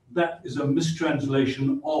what that is a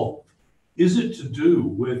mistranslation of. Is it to do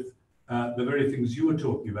with the very things you were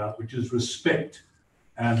talking about, which is respect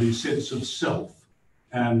and the sense of self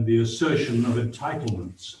and the assertion of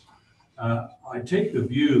entitlements? I take the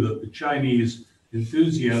view that the Chinese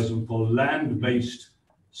enthusiasm for land-based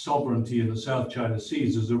sovereignty in the South China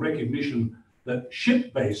Seas is a recognition that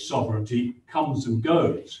ship-based sovereignty comes and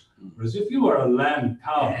goes. Whereas if you are a land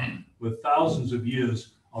power with thousands of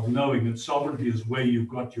years of knowing that sovereignty is where you've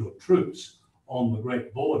got your troops on the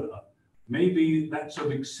Great Border, maybe that's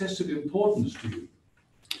of excessive importance to you.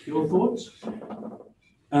 Your thoughts?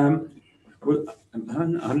 Well,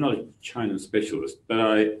 I'm not a China specialist, but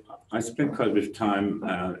I spent quite a bit of time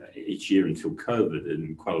each year until COVID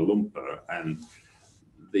in Kuala Lumpur, and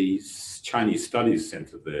the Chinese Studies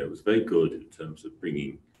Center there was very good in terms of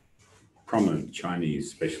bringing prominent Chinese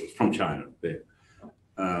specialists from China there.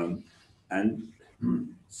 And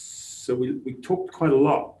so we talked quite a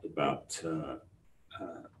lot about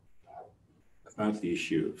the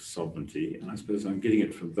issue of sovereignty, and I suppose I'm getting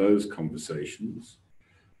it from those conversations.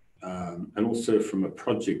 And also from a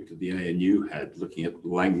project that the ANU had looking at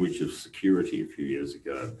language of security a few years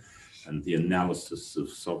ago and the analysis of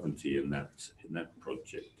sovereignty in that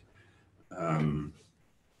project.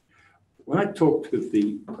 When I talked with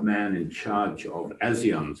the man in charge of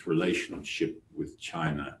ASEAN's relationship with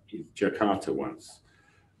China in Jakarta once,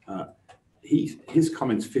 his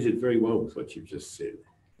comments fitted very well with what you've just said.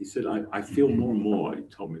 He said, I feel more and more, he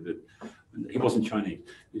told me, that he wasn't Chinese.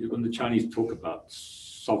 When the Chinese talk about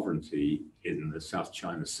sovereignty in the South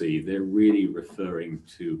China Sea, they're really referring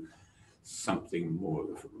to something more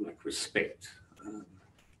like respect.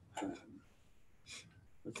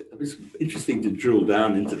 It's interesting to drill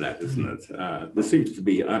down into that, isn't it? There seems to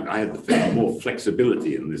be, I had the feeling, more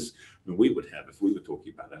flexibility in this than we would have if we were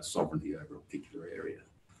talking about our sovereignty over a particular area.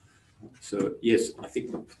 So yes, I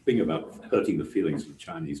think the thing about hurting the feelings of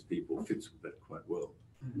Chinese people fits with that quite well.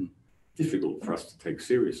 Mm-hmm. Difficult for us to take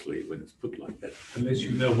seriously when it's put like that. Unless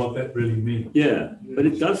you know what that really means. Yeah, but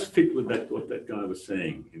it does fit with that what that guy was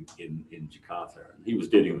saying in Jakarta. And he was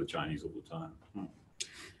dealing with the Chinese all the time.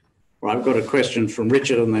 Well, I've got a question from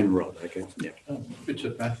Richard and then Rod. Okay. Yeah.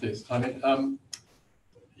 Richard Matthews. I mean,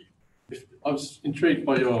 I was intrigued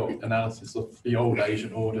by your analysis of the old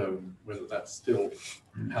Asian order, and whether that's still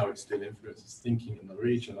how it still influences thinking in the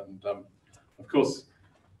region. And of course,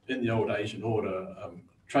 in the old Asian order,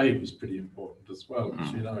 trade was pretty important as well.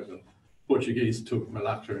 As you know, the Portuguese took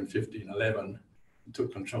Malacca in 1511 and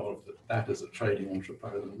took control of that as a trading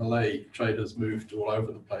entrepot. The Malay traders moved all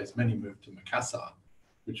over the place. Many moved to Makassar,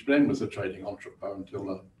 which then was a trading entrepot until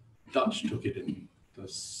the Dutch took it in the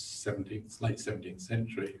late 17th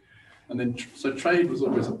century. And then, so trade was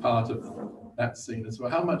always a part of that scene as well.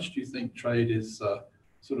 How much do you think trade is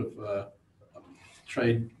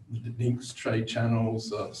trade links, trade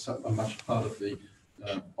channels, are much part of the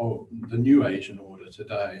new Asian order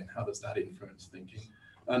today, and how does that influence thinking?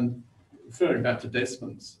 And referring back to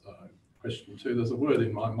Desmond's question too, there's a word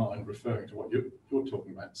in my mind referring to what you're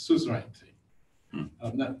talking about, suzerainty.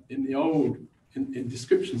 That in the old, in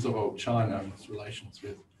descriptions of old China and its relations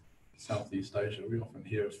with Southeast Asia, we often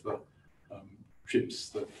hear of the trips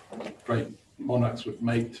that great monarchs would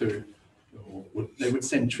make to, or they would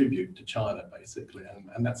send tribute to China, basically,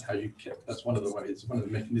 and that's how you kept. That's one of the ways, one of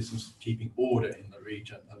the mechanisms of keeping order in the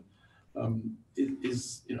region. And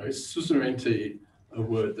is suzerainty a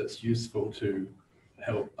word that's useful to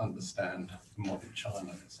help understand modern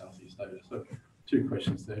China and Southeast Asia? So, two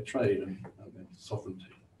questions there: trade and then sovereignty.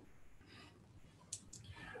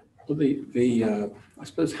 Well, I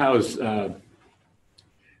suppose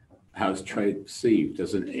how's trade perceived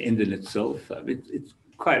as an end in itself? It's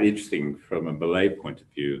quite interesting from a Malay point of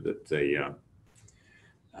view that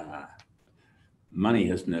money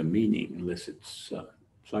has no meaning unless it's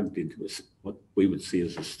plugged into what we would see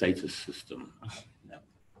as a status system.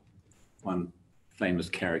 One famous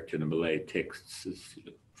character in the Malay texts is,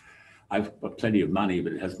 I've got plenty of money,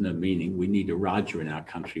 but it has no meaning. We need a Raja in our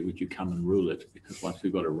country. Would you come and rule it? Because once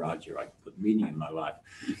we've got a Raja, I can put meaning in my life.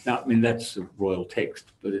 Now, I mean, that's a royal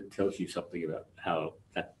text, but it tells you something about how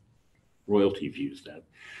that royalty views that.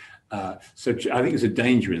 So I think there's a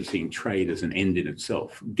danger in seeing trade as an end in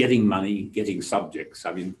itself. Getting money, getting subjects.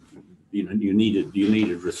 I mean, you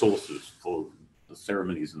needed resources for the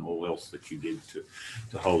ceremonies and all else that you did to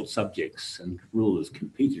hold subjects, and rulers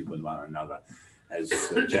competed with one another. As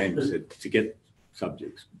James said, to get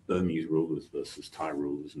subjects, Burmese rulers versus Thai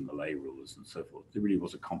rulers and Malay rulers and so forth. There really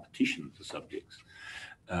was a competition for subjects.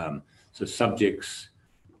 So subjects,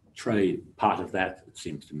 trade, part of that, it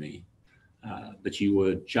seems to me. But you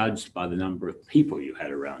were judged by the number of people you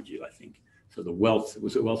had around you, I think. So the wealth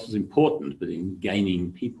was important, but in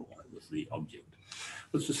gaining people was the object.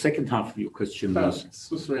 What's the second half of your question? About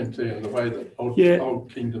suzerainty and the way that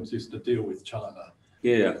old kingdoms used to deal with China.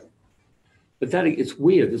 Yeah. But it's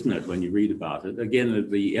weird, isn't it, when you read about it?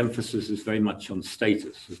 Again, the emphasis is very much on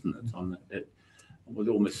status, isn't it? On what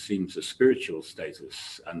almost seems a spiritual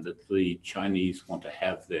status, and that the Chinese want to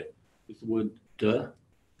have their, is the word de,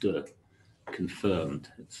 confirmed.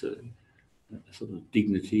 It's a sort of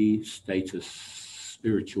dignity, status,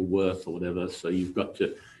 spiritual worth, or whatever. So you've got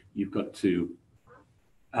to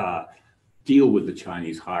deal with the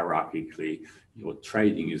Chinese hierarchically. Your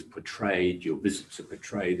trading is portrayed, your visits are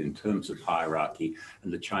portrayed in terms of hierarchy,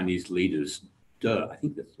 and the Chinese leaders, I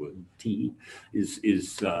think that's the word, T, is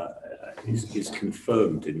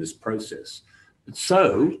confirmed in this process. But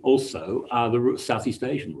so also are the Southeast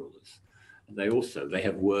Asian rulers. They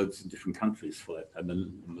have words in different countries for it, and the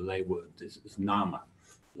Malay word is nama,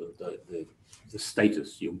 the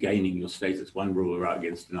status. You're gaining your status, one ruler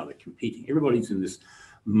against another, competing. Everybody's in this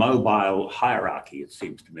mobile hierarchy, it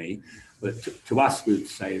seems to me. But to us, we would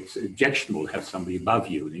say it's objectionable to have somebody above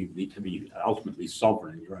you, and you need to be ultimately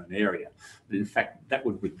sovereign in your own area. But in fact, that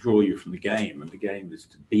would withdraw you from the game, and the game is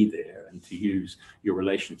to be there and to use your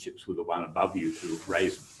relationships with the one above you to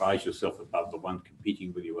rise yourself above the one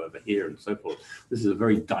competing with you over here, and so forth. This is a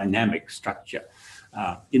very dynamic structure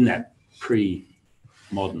in that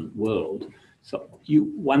pre-modern world. So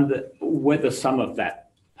you wonder whether some of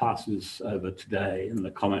that passes over today and the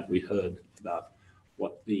comment we heard about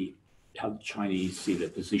how the Chinese see their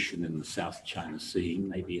position in the South China Sea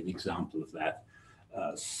may be an example of that.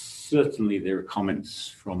 Certainly there are comments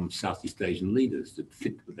from Southeast Asian leaders that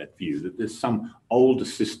fit with that view, that there's some older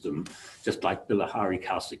system, just like Bilahari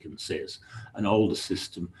Kausikan says, an older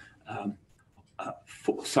system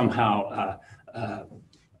somehow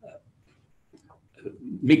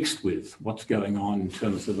mixed with what's going on in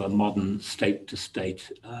terms of a modern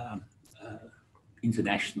state-to-state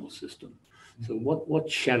international system. So what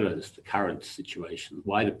shadows the current situation?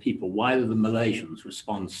 Why do the Malaysians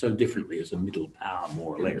respond so differently as a middle power,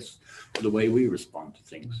 more or less, to the way we respond to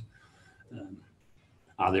things?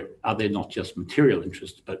 Are there not just material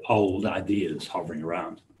interests, but old ideas hovering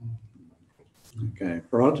around? Okay,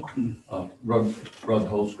 Rod? Rod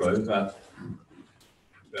Holsgrove,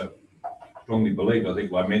 strongly believe, I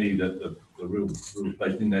think by many, that the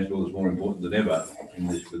rules-based international is more important than ever in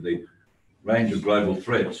this, with the range of global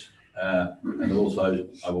threats. And also,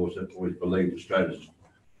 I've also always believed Australia's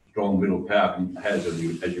strong middle power has, as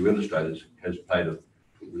you illustrated, has played a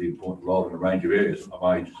really important role in a range of areas.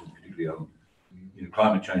 I'm interested particularly on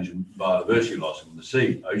climate change and biodiversity loss in the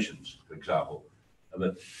sea, oceans, for example.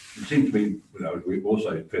 But it seems to me, we're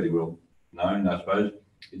also fairly well known, I suppose,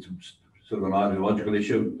 it's sort of an ideological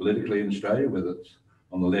issue politically in Australia, whether it's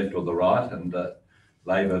on the left or the right, and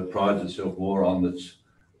Labor prides itself more on its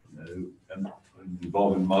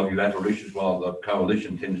involving multilateral issues, while the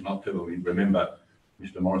coalition tends not to. We remember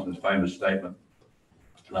Mr. Morrison's famous statement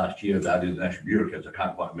last year about international bureaucrats. I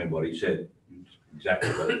can't quite remember what he said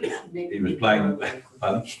exactly, but he was playing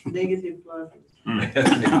negative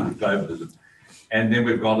globalism. And then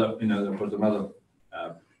we've got, of course, another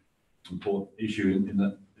important issue in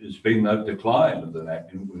that has been the decline of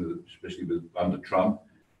the especially under Trump,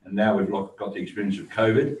 and now we've got the experience of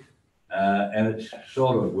COVID, and it's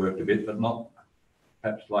sort of worked a bit, but not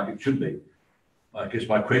perhaps like it should be. I guess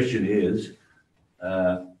my question is,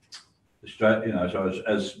 Australia, so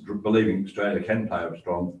as believing Australia can play a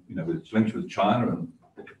strong, with its links with China and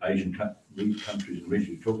the Asian countries and regions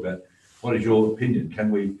you talk about, what is your opinion? Can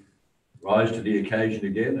we rise to the occasion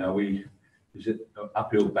again? Is it an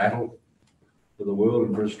uphill battle for the world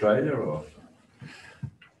and for Australia, or?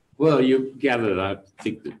 Well, you gathered, I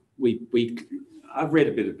think that I've read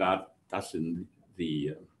a bit about us in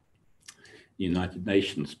the United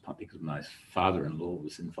Nations, because my father-in-law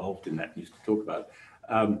was involved in that, used to talk about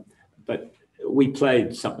it. But we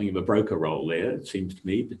played something of a broker role there, it seems to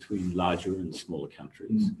me, between larger and smaller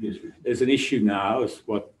countries. Yes. There's an issue now as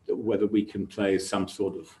whether we can play some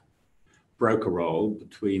sort of broker role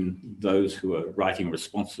between those who are writing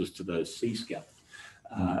responses to those CSCAP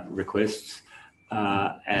requests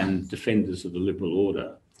and defenders of the liberal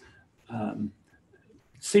order.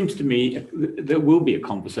 Seems to me there will be a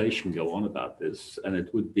conversation go on about this, and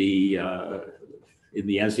it would be in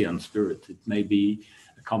the ASEAN spirit. It may be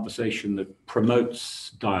a conversation that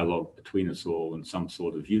promotes dialogue between us all and some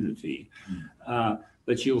sort of unity.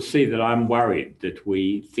 But you'll see that I'm worried that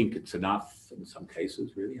we think it's enough in some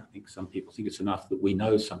cases, really. I think some people think it's enough that we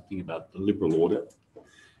know something about the liberal order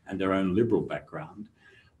and their own liberal background,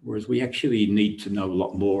 whereas we actually need to know a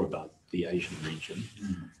lot more about the Asian region.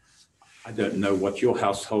 I don't know what your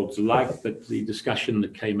households are like, but the discussion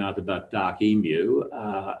that came out about Dark Emu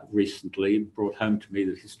recently brought home to me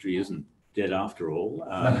that history isn't dead after all.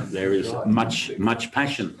 There is much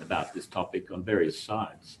passion about this topic on various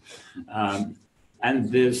sides.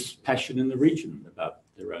 And there's passion in the region about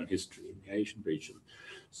their own history in the Asian region.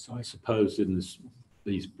 So I suppose in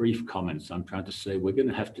these brief comments, I'm trying to say we're going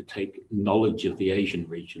to have to take knowledge of the Asian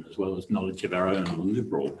region as well as knowledge of our own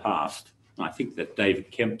liberal past. And I think that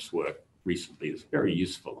David Kemp's work recently is very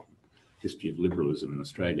useful on the history of liberalism in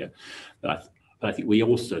Australia. But I think we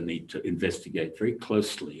also need to investigate very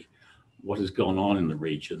closely what has gone on in the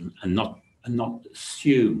region and not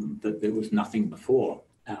assume that there was nothing before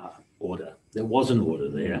our order. There was an order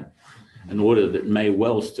there, an order that may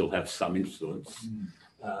well still have some influence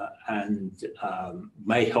and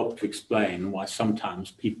may help to explain why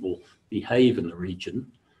sometimes people behave in the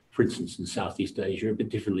region, for instance, in Southeast Asia, a bit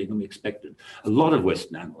differently than we expected. A lot of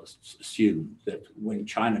Western analysts assumed that when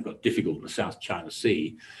China got difficult in the South China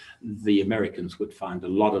Sea, the Americans would find a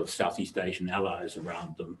lot of Southeast Asian allies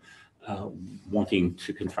around them wanting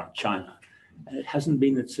to confront China. And it hasn't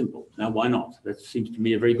been that simple. Now, why not? That seems to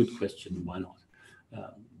me a very good question. Why not?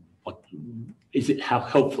 How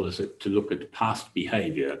helpful is it to look at past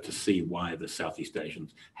behavior to see why the Southeast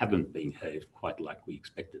Asians haven't behaved quite like we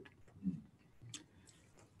expected?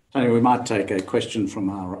 Tony, we might take a question from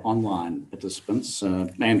our online participants.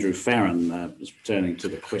 Andrew Farron is returning to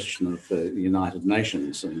the question of the United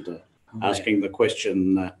Nations and asking the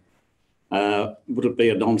question, would it be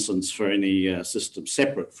a nonsense for any system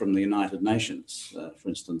separate from the United Nations, for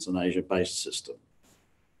instance, an Asia-based system?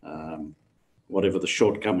 Whatever the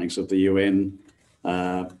shortcomings of the UN,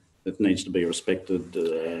 it needs to be respected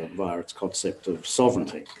via its concept of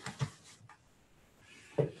sovereignty.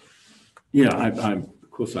 Yeah, of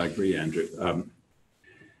course I agree, Andrew.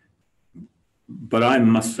 But I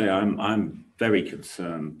must say I'm very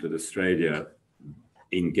concerned that Australia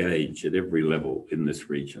engage at every level in this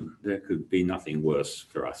region. There could be nothing worse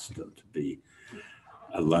for us than to be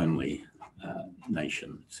a lonely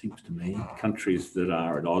nation, it seems to me. Countries that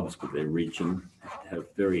are at odds with their region have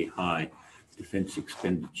very high defence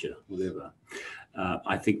expenditure, whatever.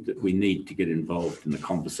 I think that we need to get involved in the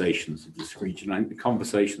conversations of this region. And the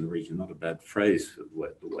conversation of the region, not a bad phrase for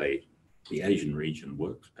the way the Asian region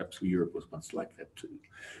works. Perhaps Europe was once like that too,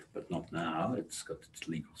 but not now. It's got its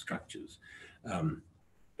legal structures.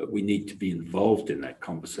 But we need to be involved in that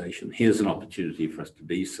conversation. Here's an opportunity for us to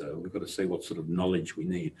be so. We've got to say what sort of knowledge we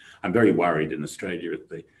need. I'm very worried in Australia at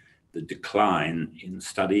the decline in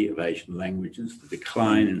study of Asian languages, the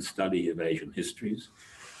decline in study of Asian histories,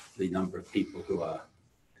 the number of people who are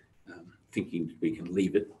thinking we can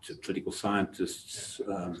leave it to political scientists,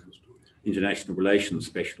 international relations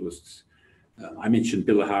specialists. I mentioned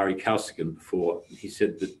Bilahari Kausikan before. He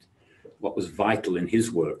said that what was vital in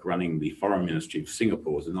his work running the foreign ministry of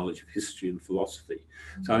Singapore was the knowledge of history and philosophy.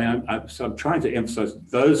 So I'm trying to emphasize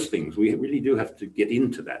those things. We really do have to get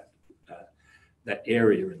into that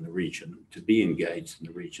area in the region, to be engaged in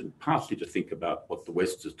the region, partly to think about what the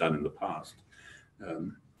West has done in the past,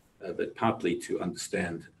 but partly to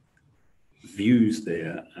understand views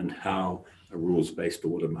there and how a rules-based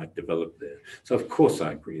order might develop there. So of course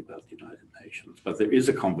I agree about the United Nations, but there is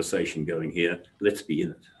a conversation going here. Let's be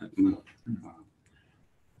in it.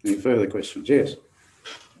 Any further questions? Yes.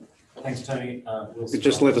 Thanks, Tony.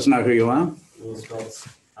 Just let us know who you are. Will Stoltz,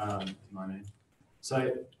 my name.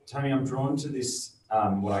 So, Tony, I'm drawn to this,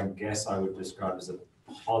 what I guess I would describe as a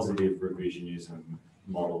positive revisionism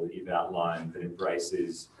model that you've outlined that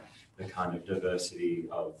embraces the kind of diversity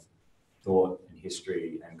of thought and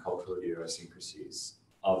history and cultural idiosyncrasies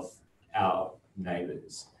of our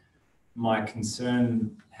neighbours. My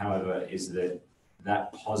concern, however, is that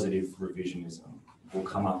that positive revisionism will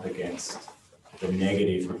come up against the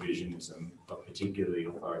negative revisionism of particularly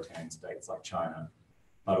authoritarian states like China,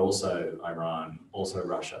 but also Iran, also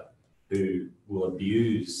Russia, who will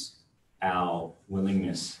abuse our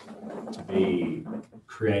willingness to be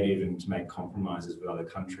creative and to make compromises with other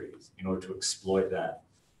countries in order to exploit that,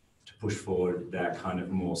 to push forward that kind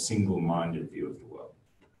of more single-minded view of the world.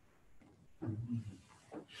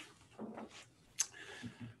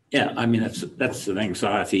 Yeah, I mean, that's an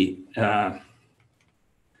anxiety.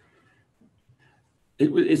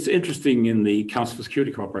 It's interesting in the Council for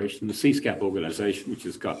Security Cooperation, the CSCAP organization, which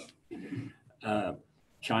has got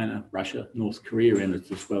China, Russia, North Korea in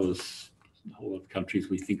it, as well as a whole lot of countries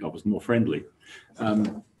we think of as more friendly.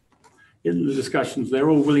 In the discussions, they're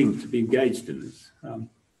all willing to be engaged in this.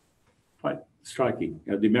 Quite striking.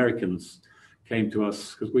 The Americans came to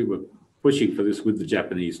us because we were pushing for this with the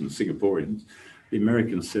Japanese and Singaporeans. The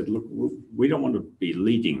Americans said, look, we don't want to be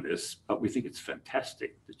leading this, but we think it's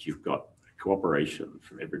fantastic that you've got cooperation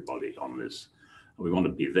from everybody on this. We want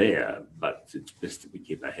to be there, but it's best that we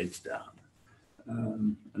keep our heads down.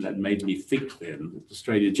 And that made me think then that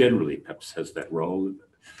Australia generally perhaps has that role,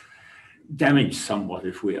 damaged somewhat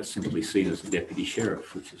if we are simply seen as a deputy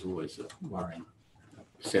sheriff, which is always a worrying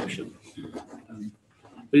perception.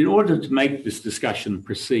 But in order to make this discussion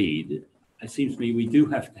proceed, it seems to me we do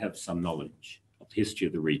have to have some knowledge of the history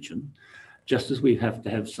of the region, just as we have to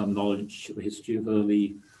have some knowledge of the history of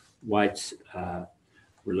early white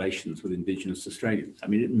relations with Indigenous Australians. I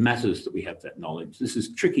mean, it matters that we have that knowledge. This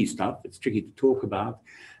is tricky stuff. It's tricky to talk about.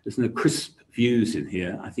 There's no crisp views in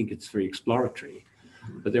here. I think it's very exploratory.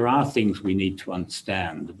 But there are things we need to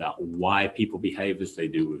understand about why people behave as they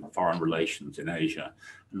do with foreign relations in Asia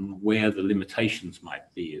and where the limitations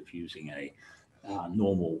might be of using a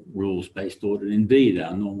normal rules-based order, and indeed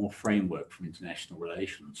our normal framework from international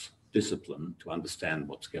relations discipline to understand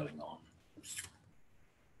what's going on.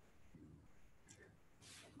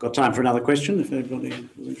 Got time for another question if anybody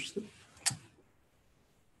is interested?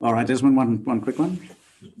 All right, Desmond, one quick one.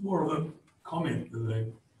 More of a comment than a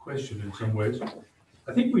question in some ways.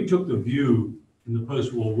 I think we took the view in the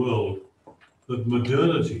post-war world that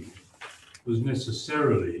modernity was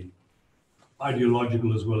necessarily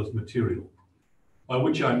ideological as well as material. by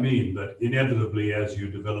which I mean that inevitably, as you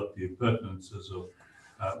develop the appurtenances of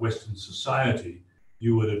Western society,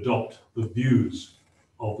 you would adopt the views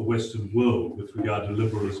of the Western world with regard to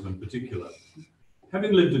liberalism in particular.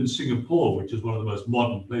 Having lived in Singapore, which is one of the most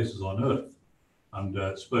modern places on earth,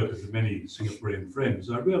 and spoken to many Singaporean friends,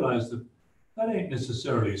 I realized that that ain't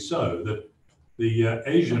necessarily so, that the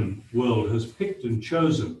Asian world has picked and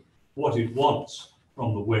chosen what it wants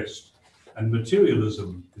from the West, and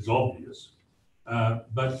materialism is obvious,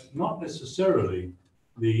 but not necessarily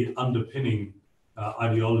the underpinning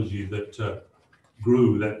ideology that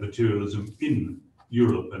grew that materialism in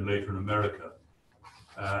Europe and later in America.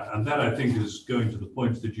 And that, I think, is going to the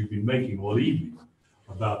points that you've been making all evening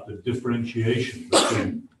about the differentiation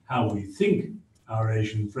between how we think our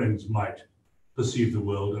Asian friends might perceive the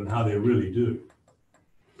world and how they really do.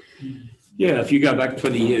 Yeah, if you go back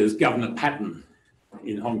 20 years, Governor Patton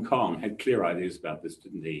in Hong Kong had clear ideas about this,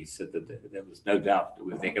 didn't he? He said that there was no doubt that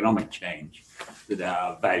with economic change that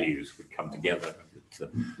our values would come together, that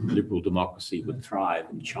liberal democracy would thrive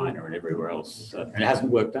in China and everywhere else. And it hasn't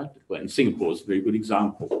worked out that way. And Singapore is a very good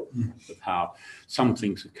example of how some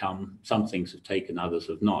things have come, some things have taken, others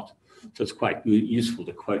have not. So it's quite useful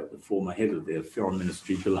to quote the former head of the Foreign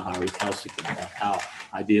Ministry, Bilahari Kaushik, about how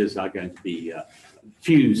ideas are going to be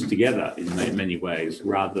fused together in many ways,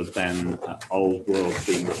 rather than old world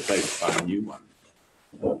being replaced by a new one.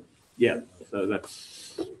 Yeah, so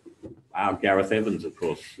that's our Gareth Evans, of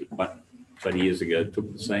course, 20 years ago,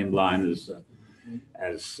 took the same line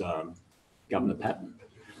as Governor Patton.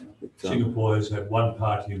 But, Singapore has had one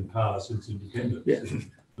party in power since independence. Yeah.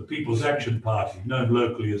 The People's Action Party, known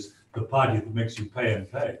locally as the party that makes you pay and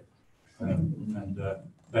pay.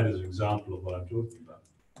 That is an example of what I'm talking about.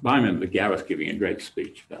 I remember Gareth giving a great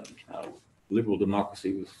speech about how liberal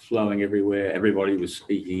democracy was flowing everywhere. Everybody was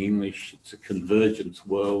speaking English. It's a convergence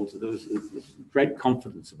world. There was great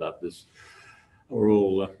confidence about this. We're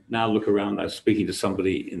all now look around. I was speaking to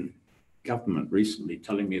somebody in government recently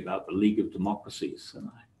telling me about the League of Democracies. And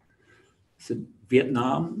I said,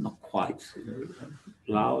 Vietnam, not quite.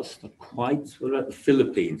 Laos, not quite. What about the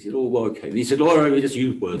Philippines? It's all okay. And he said, oh, we just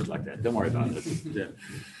use words like that. Don't worry about it.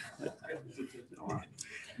 All right.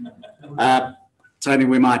 Tony,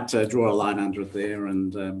 we might draw a line under it there,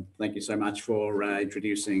 and thank you so much for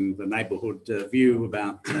introducing the neighbourhood view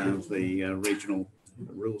about the regional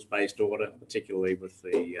rules-based order, particularly with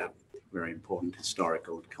the very important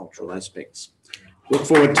historical and cultural aspects. Look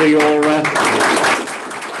forward to your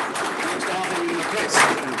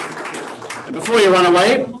and before you run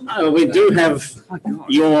away, we do have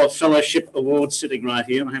your fellowship award sitting right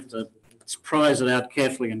here. I have to prize it out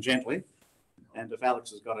carefully and gently. And if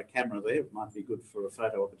Alex has got a camera there, it might be good for a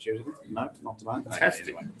photo opportunity. No, not tonight. Fantastic.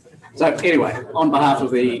 Anyway. So anyway, on behalf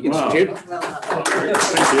of the Institute, thank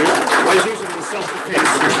you. Always using the self-defense.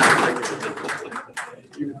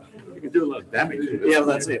 You can do a lot of damage. Yeah, well,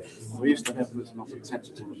 that's it. We used to have this not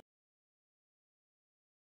sensitive.